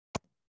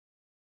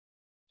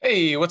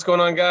Hey, what's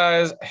going on,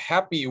 guys?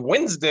 Happy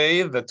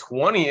Wednesday, the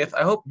 20th.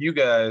 I hope you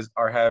guys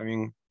are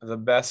having the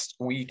best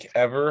week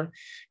ever.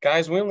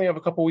 Guys, we only have a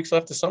couple weeks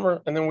left of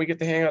summer, and then we get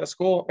to hang out at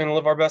school and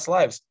live our best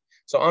lives.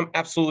 So I'm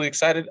absolutely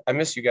excited. I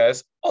miss you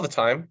guys all the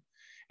time.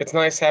 It's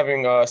nice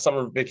having a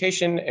summer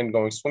vacation and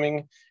going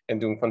swimming and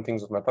doing fun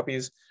things with my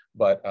puppies,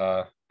 but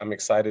I'm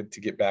excited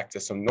to get back to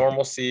some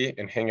normalcy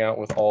and hang out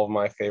with all of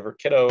my favorite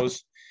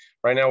kiddos.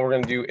 Right now, we're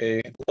going to do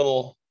a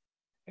little,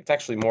 it's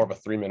actually more of a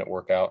 3-minute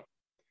workout.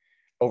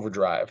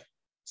 Overdrive.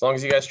 As long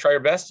as you guys try your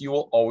best, you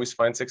will always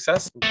find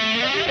success.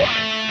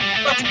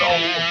 Let's go.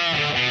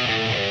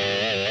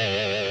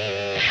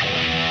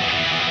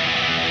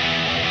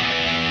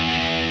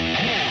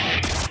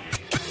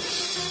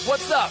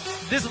 What's up?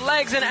 This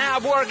legs and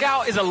ab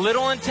workout is a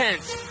little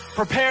intense.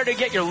 Prepare to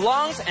get your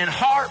lungs and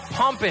heart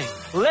pumping.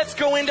 Let's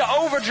go into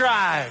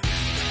overdrive.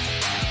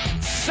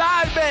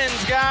 Side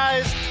bends,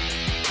 guys.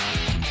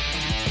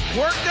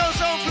 Work those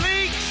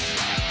obliques.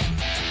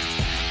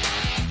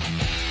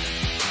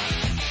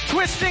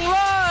 Twisting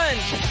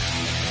lunge.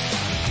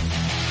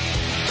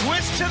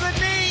 Twist to the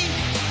knee,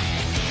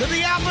 to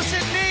the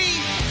opposite knee.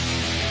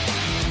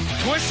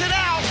 Twist it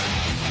out.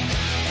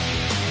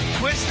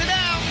 Twist it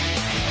out.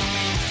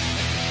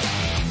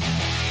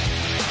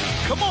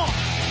 Come on.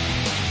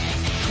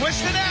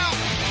 Twist it out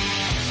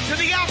to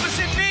the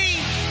opposite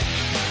knee.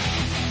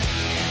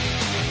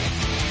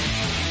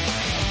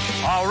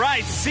 All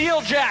right, seal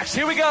jacks.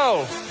 Here we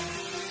go.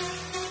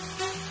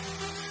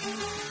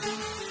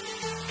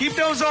 Keep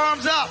those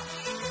arms up.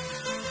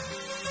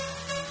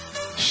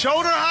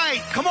 Shoulder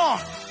height. Come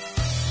on.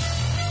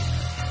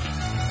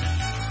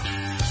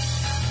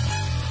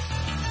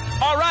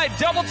 All right,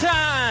 double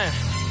time.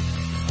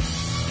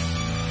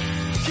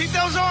 Keep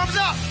those arms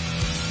up.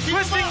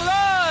 Twisting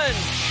lunge.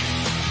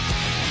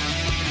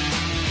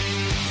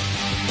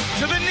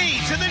 To the knee,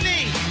 to the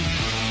knee.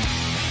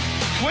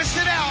 Twist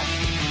it out.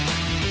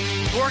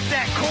 Work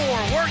that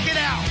core. Work it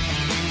out.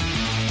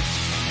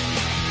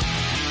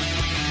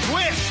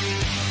 Twist.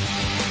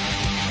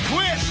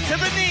 Twist to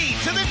the knee,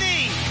 to the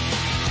knee.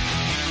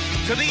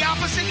 To the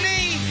opposite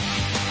knee.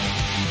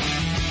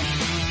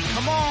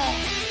 Come on.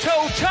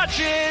 Toe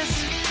touches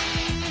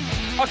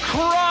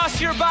across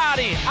your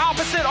body.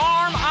 Opposite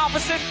arm,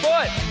 opposite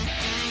foot.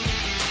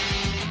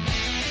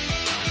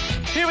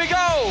 Here we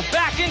go.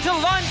 Back into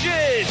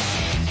lunges.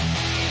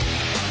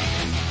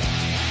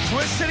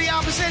 Twist to the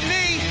opposite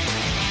knee.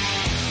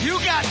 You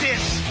got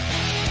this.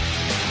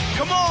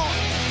 Come on.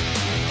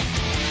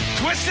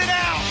 Twist it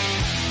out.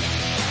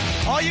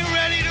 Are you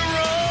ready to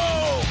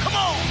roll? Come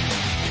on.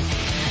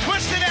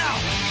 Twist it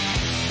out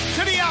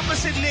to the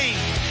opposite knee.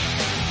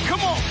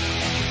 Come on.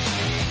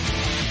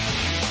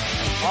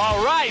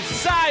 All right,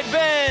 side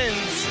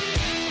bends.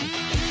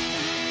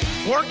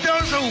 Work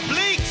those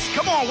obliques.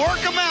 Come on,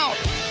 work them out.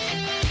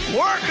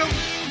 Work them.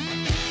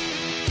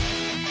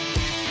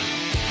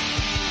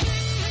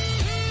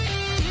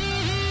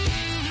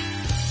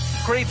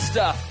 Great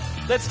stuff.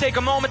 Let's take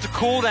a moment to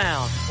cool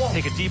down.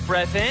 Take a deep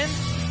breath in.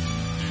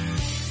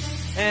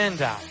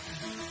 And out.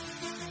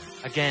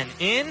 Again,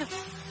 in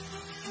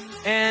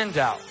and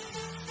out.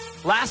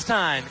 Last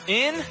time,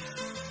 in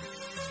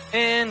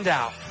and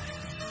out.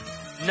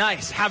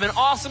 Nice. Have an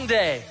awesome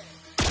day.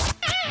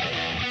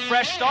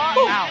 Fresh start,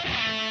 out.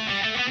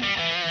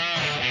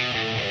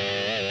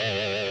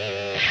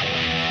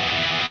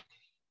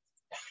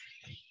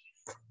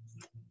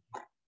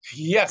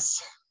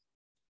 Yes.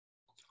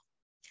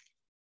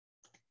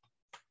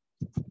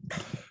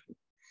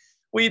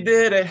 We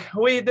did it.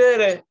 We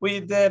did it.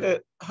 We did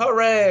it.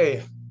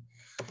 Hooray.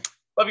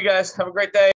 Love you guys. Have a great day.